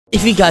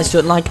If you guys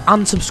don't like,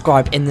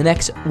 unsubscribe in the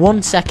next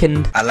 1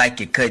 second. I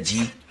like it, cut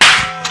G.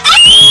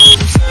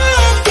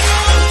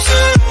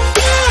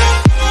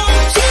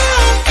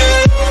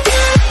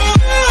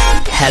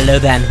 Hello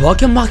then,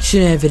 welcome back to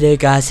another video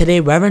guys.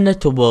 Today we're in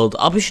the world.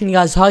 I'll be showing you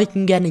guys how you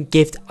can get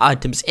gift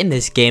items in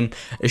this game.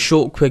 A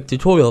short quick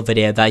tutorial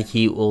video that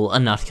you all are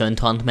not going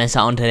to want to miss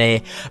out on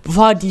today.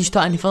 Before I do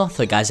start any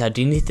further guys, I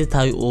do need to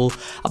tell you all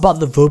about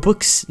the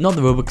Robux, not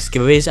the Robux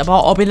giveaways,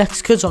 about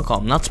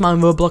RobloxCodes.com. That's my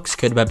Roblox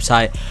code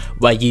website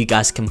where you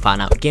guys can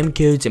find out game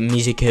codes and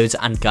music codes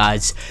and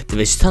guides. There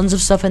is tons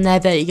of stuff in there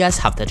that you guys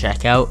have to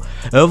check out.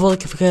 Overall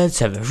codes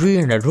have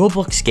 300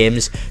 Roblox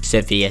games, so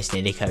if you guys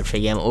need a code for a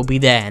game, it will be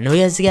there.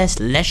 And guys,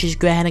 let's just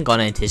go ahead and go on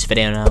into this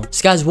video now.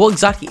 So guys, what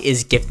exactly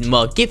is gifting?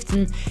 Well,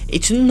 gifting,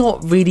 it's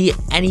not really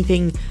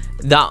anything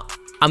that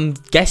I'm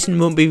guessing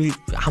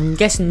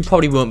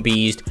probably won't be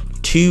used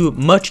too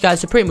much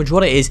guys. So pretty much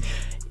what it is,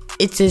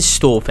 it's a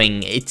store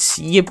thing. It's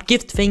you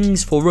gift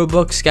things for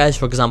Robux guys.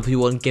 For example, you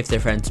want to gift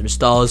their friends some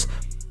stars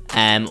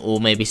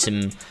or maybe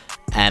some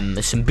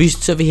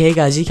boosts over here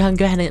guys. You can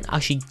go ahead and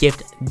actually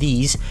gift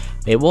these.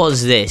 Wait, what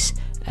is this?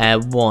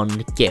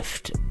 One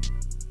gift.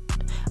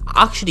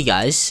 Actually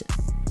guys,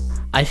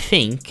 I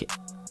think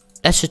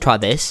let's just try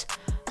this.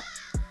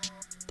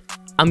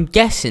 I'm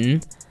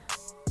guessing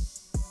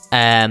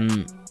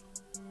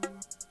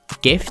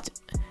gift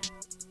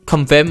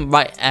confirm,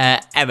 right?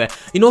 Error.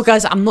 You know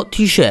guys, I'm not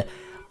too sure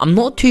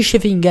if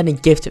you can get any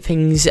gift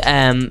things.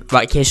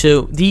 Right, okay,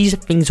 so these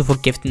things are for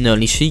gifting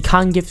only, so you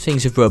can gift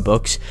things with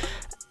Robux.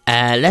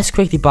 Let's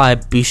quickly buy a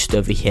boost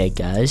over here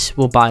guys.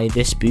 We'll buy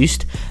this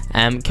boost.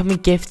 Can we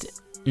gift?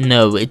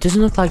 No, it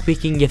doesn't look like we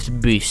can gift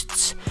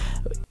boosts.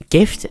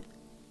 Gift?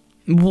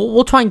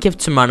 We'll try and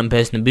gift some random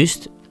person a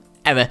boost.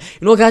 Ever.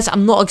 You know guys,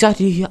 I'm not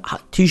exactly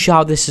too sure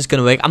how this is going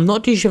to work. I'm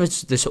not too sure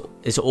if this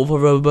is over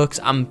Robux.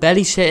 I'm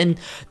barely certain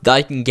that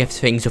I can gift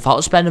things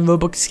without spending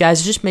Robux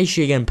guys. Just make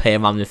sure you're going to play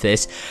around with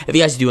this. If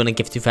you guys do want to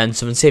gift your friends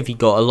something, say if you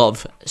got a lot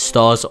of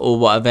stars or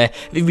whatever,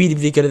 if you're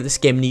really good at this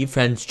game and your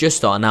friends just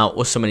starting out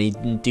or someone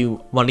you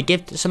do want to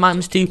gift some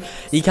items to,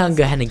 you can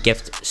go ahead and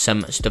gift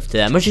some stuff to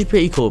them, which is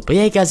pretty cool. But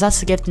yeah guys, that's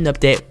the gifting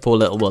update for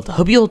Little World. I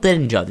hope you all did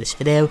enjoy this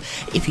video.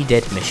 If you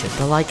did, make sure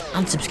to like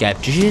and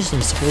subscribe to show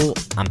some support,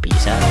 and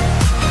peace out.